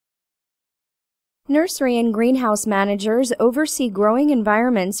Nursery and greenhouse managers oversee growing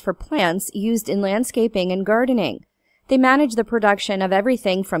environments for plants used in landscaping and gardening. They manage the production of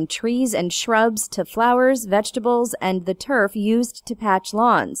everything from trees and shrubs to flowers, vegetables, and the turf used to patch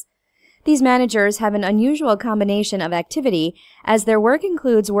lawns. These managers have an unusual combination of activity, as their work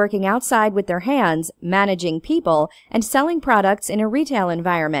includes working outside with their hands, managing people, and selling products in a retail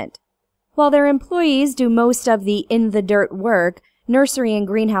environment. While their employees do most of the in-the-dirt work, nursery and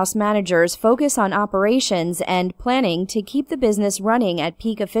greenhouse managers focus on operations and planning to keep the business running at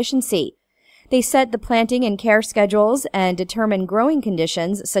peak efficiency. They set the planting and care schedules and determine growing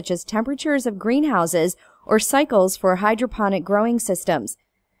conditions such as temperatures of greenhouses or cycles for hydroponic growing systems.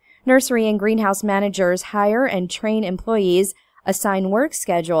 Nursery and greenhouse managers hire and train employees, assign work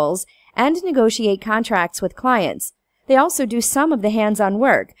schedules, and negotiate contracts with clients. They also do some of the hands-on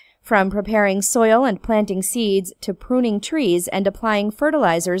work, from preparing soil and planting seeds to pruning trees and applying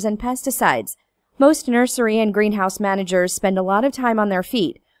fertilizers and pesticides. Most nursery and greenhouse managers spend a lot of time on their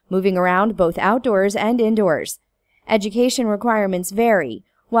feet, moving around both outdoors and indoors. Education requirements vary.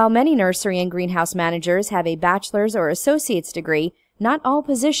 While many nursery and greenhouse managers have a bachelor's or associate's degree, not all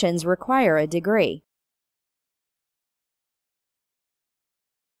positions require a degree.